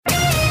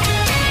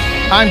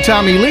I'm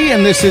Tommy Lee,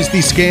 and this is the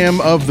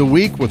Scam of the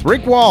Week with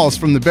Rick Walls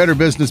from the Better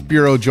Business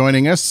Bureau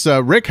joining us.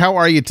 Rick, how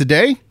are you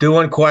today?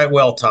 Doing quite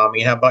well,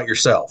 Tommy. How about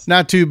yourself?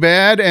 Not too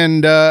bad,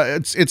 and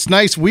it's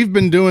nice. We've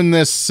been doing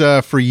this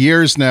for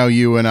years now,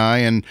 you and I,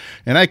 and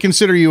I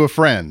consider you a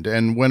friend.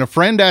 And when a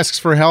friend asks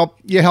for help,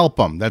 you help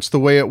them. That's the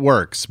way it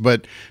works.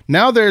 But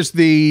now there's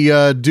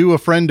the do a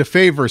friend a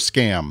favor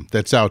scam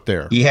that's out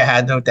there.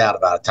 Yeah, no doubt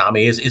about it,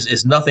 Tommy.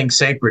 Is nothing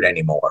sacred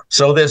anymore.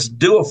 So this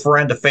do a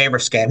friend a favor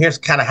scam, here's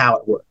kind of how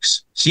it works.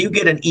 So you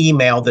get an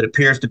email that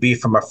appears to be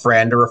from a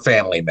friend or a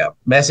family member.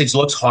 Message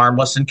looks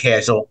harmless and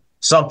casual,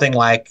 something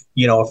like,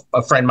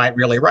 a friend might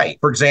really write.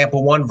 For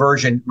example, one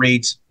version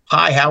reads,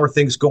 "Hi, how are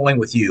things going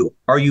with you?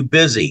 Are you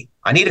busy?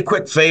 I need a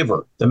quick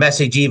favor." The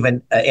message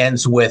even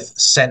ends with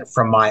 "sent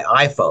from my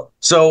iPhone."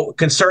 So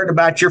concerned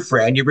about your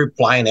friend, you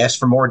reply and ask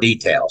for more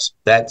details.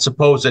 That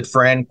supposed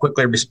friend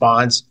quickly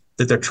responds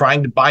that they're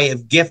trying to buy a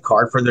gift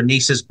card for their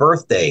niece's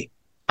birthday.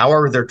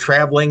 However, they're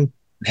traveling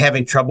and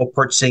having trouble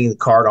purchasing the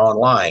card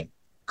online.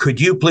 "Could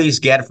you please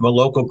get it from a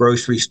local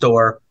grocery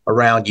store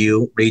around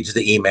you?" reads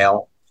the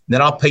email.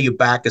 "Then I'll pay you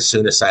back as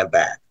soon as I'm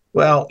back."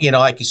 Well,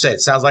 like you said,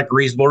 it sounds like a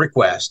reasonable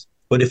request.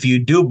 But if you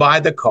do buy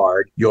the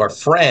card, your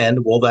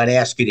friend will then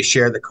ask you to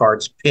share the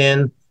card's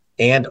PIN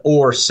and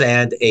or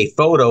send a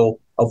photo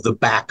of the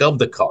back of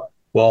the card.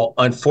 Well,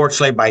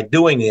 unfortunately, by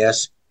doing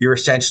this, you're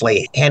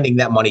essentially handing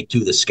that money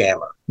to the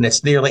scammer. And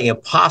it's nearly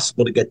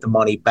impossible to get the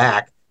money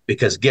back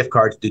because gift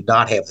cards do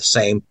not have the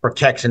same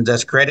protections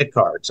as credit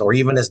cards or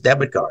even as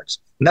debit cards.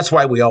 And that's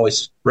why we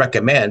always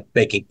recommend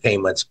making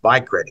payments by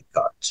credit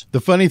cards. The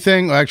funny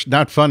thing, actually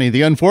not funny,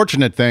 the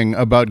unfortunate thing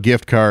about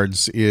gift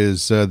cards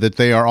is that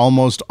they are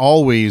almost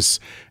always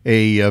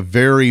a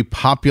very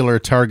popular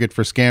target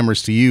for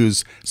scammers to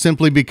use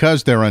simply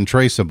because they're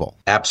untraceable.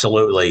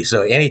 Absolutely.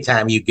 So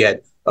anytime you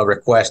get a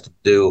request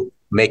to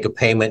make a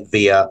payment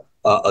via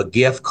a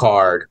gift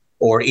card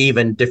or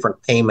even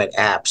different payment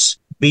apps,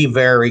 be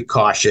very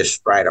cautious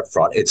right up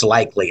front. It's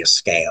likely a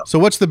scam. So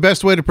what's the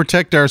best way to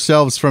protect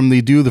ourselves from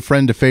the do the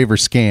friend a favor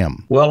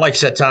scam? Well, like I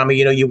said, Tommy,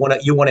 you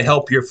want to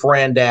help your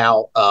friend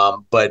out.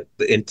 But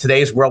in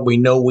today's world, we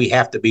know we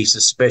have to be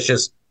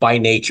suspicious by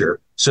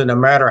nature. So no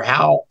matter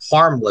how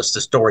harmless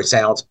the story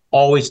sounds,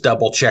 always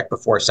double check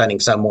before sending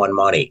someone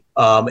money.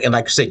 And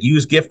like I said,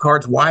 use gift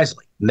cards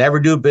wisely.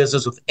 Never do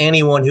business with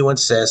anyone who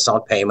insists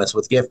on payments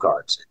with gift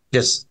cards.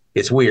 It's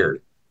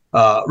weird.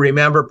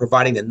 Remember,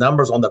 providing the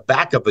numbers on the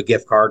back of a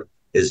gift card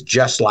is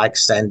just like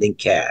sending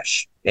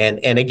cash.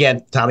 And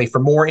again, Tommy, for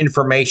more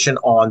information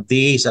on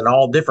these and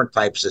all different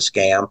types of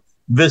scam,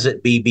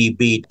 visit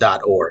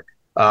bbb.org.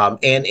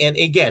 And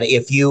again,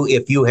 if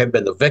you have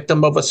been the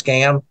victim of a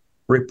scam,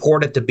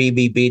 report it to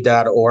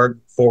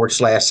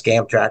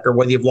bbb.org/scam tracker,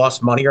 whether you've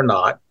lost money or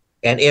not.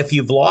 And if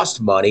you've lost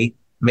money,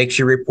 make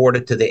sure you report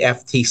it to the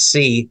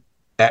FTC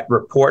at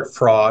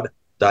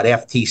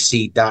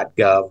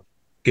reportfraud.ftc.gov.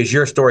 because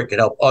your story can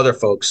help other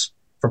folks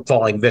from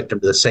falling victim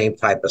to the same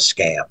type of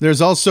scam.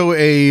 There's also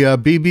a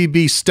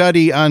BBB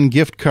study on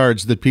gift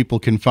cards that people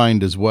can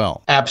find as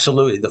well.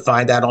 Absolutely. They'll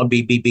find that on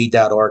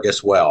bbb.org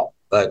as well.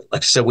 But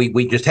like I said,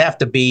 we just have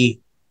to be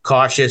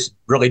cautious.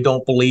 Really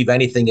don't believe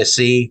anything you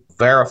see.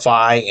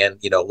 Verify and,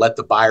 let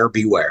the buyer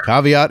beware.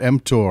 Caveat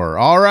emptor.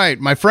 All right.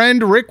 My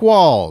friend Rick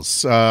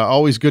Walls.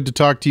 Always good to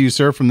talk to you,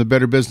 sir, from the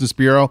Better Business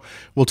Bureau.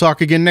 We'll talk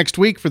again next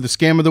week for the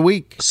Scam of the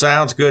Week.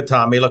 Sounds good,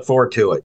 Tommy. Look forward to it.